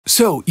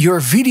So your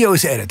video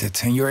is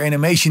edited and your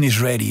animation is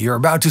ready. You're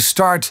about to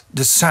start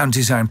the sound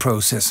design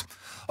process.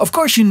 Of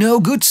course, you know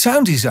good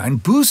sound design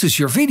boosts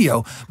your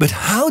video, but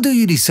how do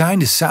you design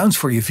the sounds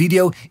for your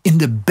video in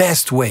the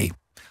best way?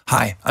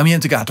 Hi, I'm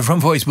Jente Gater from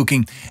Voice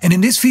Booking, and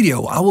in this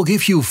video I will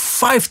give you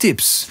 5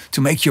 tips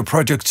to make your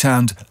project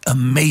sound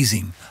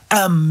amazing.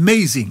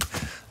 Amazing.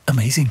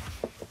 Amazing.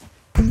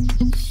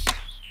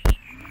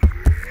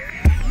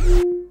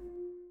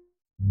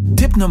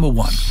 Tip number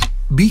 1.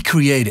 Be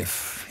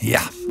creative.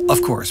 Yeah,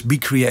 of course, be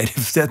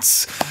creative.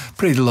 That's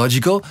pretty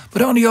logical.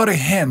 But on the other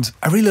hand,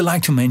 I really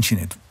like to mention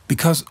it.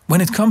 Because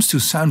when it comes to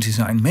sound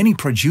design, many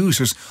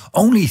producers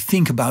only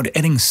think about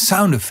adding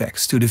sound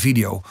effects to the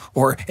video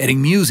or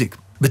adding music.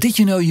 But did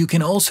you know you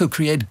can also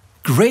create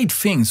great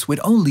things with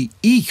only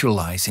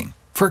equalizing?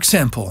 For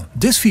example,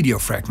 this video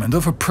fragment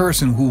of a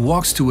person who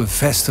walks to a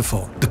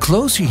festival. The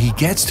closer he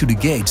gets to the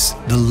gates,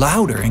 the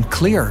louder and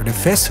clearer the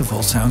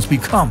festival sounds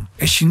become.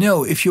 As you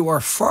know, if you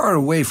are far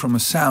away from a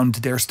sound,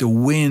 there's the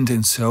wind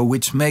and so,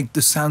 which make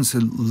the sounds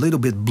a little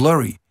bit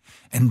blurry.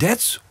 And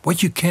that's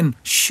what you can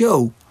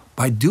show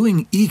by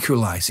doing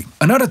equalizing.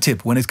 Another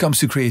tip when it comes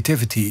to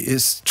creativity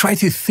is try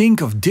to think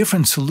of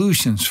different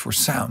solutions for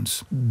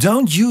sounds.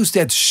 Don't use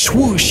that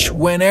swoosh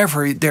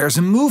whenever there's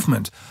a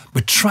movement,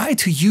 but try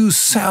to use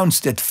sounds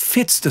that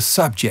fits the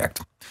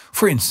subject.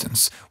 For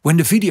instance, when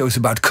the video is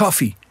about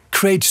coffee,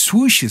 create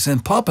swooshes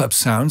and pop-up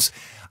sounds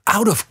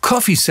out of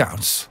coffee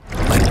sounds,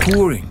 like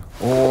pouring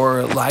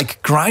or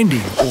like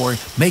grinding or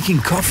making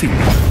coffee.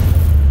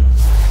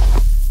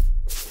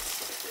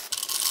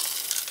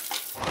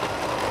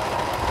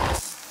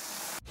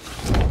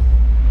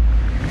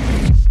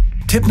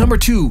 Tip number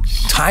 2,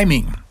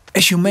 timing.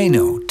 As you may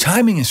know,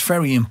 timing is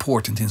very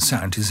important in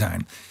sound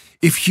design.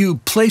 If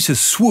you place a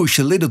swoosh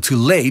a little too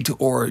late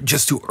or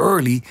just too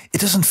early,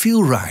 it doesn't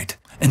feel right.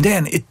 And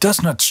then it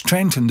does not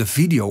strengthen the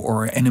video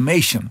or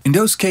animation. In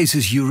those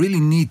cases, you really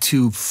need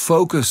to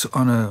focus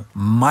on a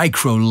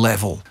micro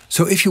level.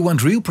 So if you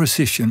want real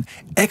precision,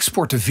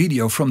 export the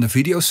video from the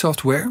video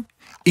software,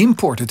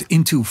 import it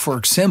into, for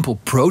example,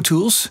 Pro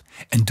Tools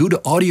and do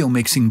the audio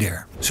mixing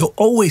there. So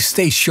always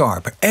stay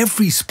sharp,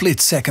 every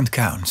split second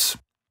counts.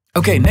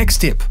 Okay, next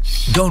tip,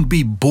 don't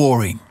be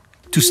boring.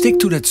 To stick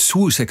to that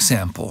swoosh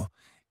example,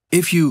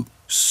 if you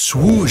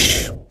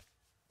swoosh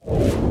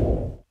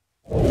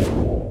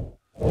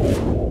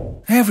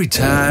every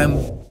time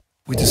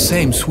with the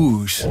same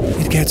swoosh,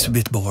 it gets a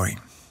bit boring.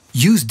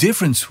 Use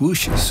different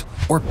swooshes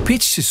or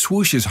pitch the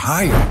swooshes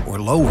higher or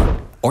lower.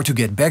 Or to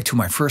get back to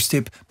my first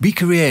tip, be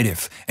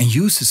creative and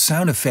use the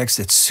sound effects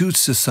that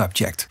suits the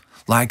subject,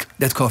 like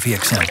that coffee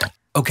example.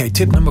 Okay,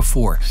 tip number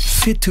 4,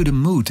 fit to the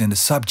mood and the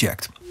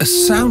subject. A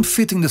sound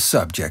fitting the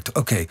subject.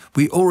 Okay,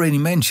 we already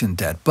mentioned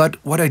that, but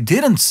what I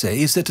didn't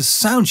say is that the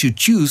sounds you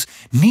choose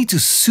need to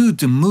suit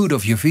the mood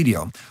of your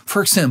video.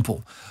 For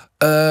example,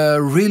 a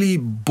really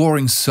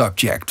boring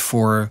subject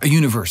for a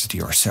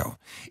university or so.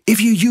 If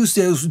you use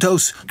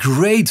those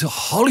great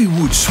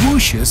Hollywood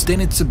swooshes, then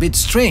it's a bit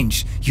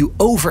strange. You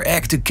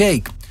overact the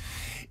cake.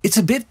 It's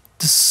a bit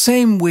the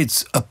same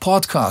with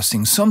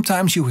podcasting.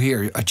 Sometimes you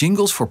hear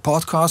jingles for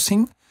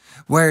podcasting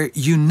where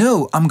you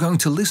know I'm going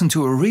to listen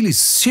to a really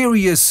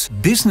serious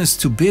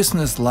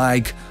business-to-business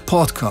like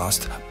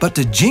podcast. But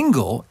the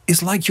jingle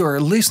is like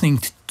you're listening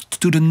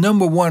to the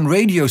 #1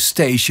 radio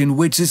station,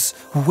 which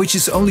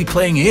is only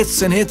playing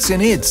hits and hits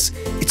and hits.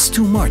 It's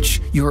too much.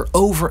 You're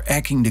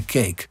overacting the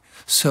cake.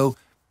 So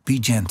be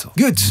gentle.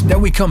 Good,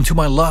 then we come to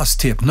my last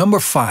tip, number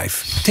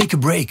 5. Take a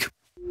break.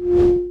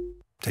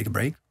 Take a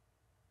break?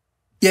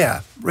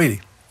 Yeah,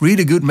 really. Read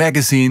a good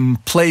magazine,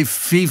 play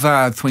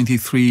FIFA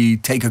 23,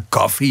 take a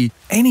coffee.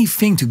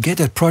 Anything to get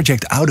that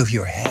project out of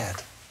your head.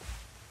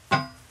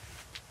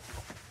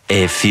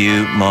 A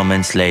few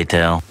moments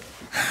later.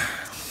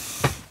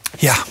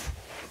 Yeah,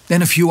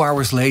 then a few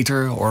hours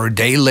later or a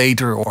day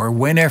later or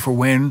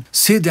when,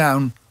 sit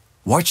down,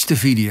 watch the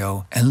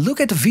video and look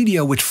at the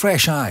video with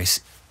fresh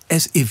eyes,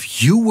 as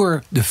if you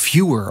were the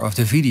viewer of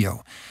the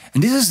video.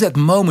 And this is that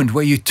moment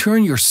where you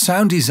turn your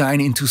sound design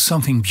into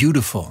something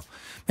beautiful.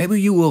 Maybe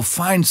you will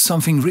find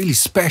something really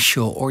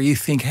special, or you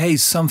think, hey,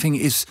 something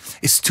is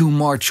too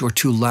much or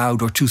too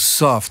loud or too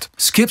soft.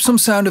 Skip some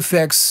sound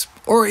effects,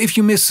 or if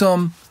you miss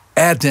some,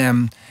 add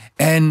them.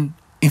 And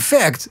in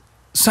fact,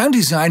 sound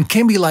design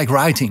can be like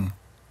writing.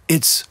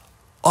 It's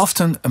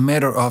often a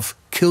matter of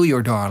kill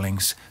your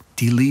darlings,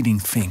 deleting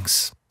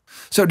things.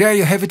 So there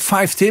you have it,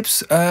 5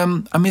 tips.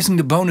 I'm missing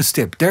the bonus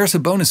tip. There's a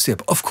bonus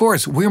tip. Of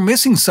course, we're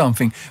missing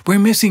something. We're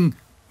missing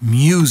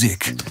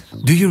music.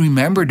 Do you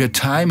remember the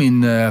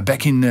time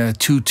back in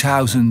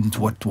 2000,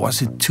 what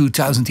was it,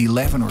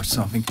 2011 or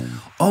something?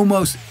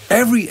 Almost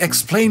every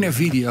explainer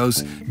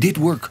videos did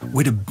work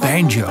with a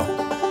banjo.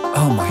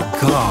 Oh my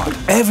god.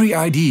 Every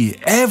idea,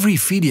 every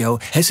video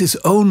has its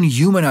own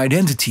human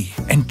identity.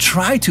 And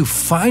try to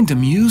find the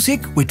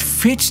music which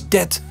fits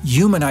that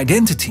human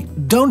identity.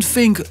 Don't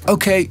think,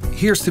 okay,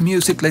 here's the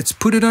music, let's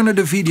put it under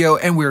the video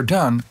and we're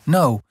done.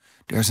 No,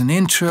 there's an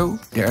intro,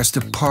 there's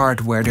the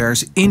part where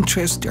there's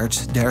interest,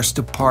 there's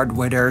the part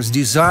where there's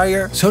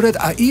desire. So that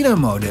AIDA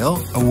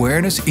model,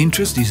 awareness,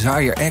 interest,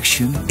 desire,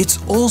 action, it's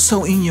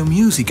also in your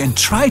music, and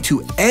try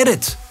to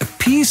edit a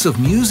piece of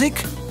music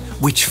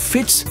which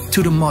fits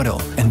to the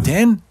model. And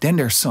then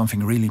there's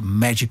something really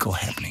magical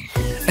happening.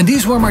 And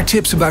these were my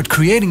tips about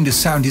creating the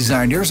sound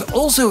design. There's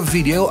also a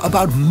video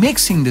about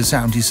mixing the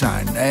sound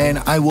design, and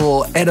I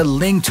will add a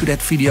link to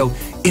that video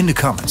in the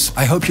comments.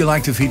 I hope you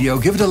liked the video.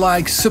 Give it a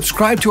like,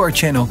 subscribe to our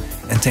channel,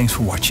 and thanks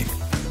for watching.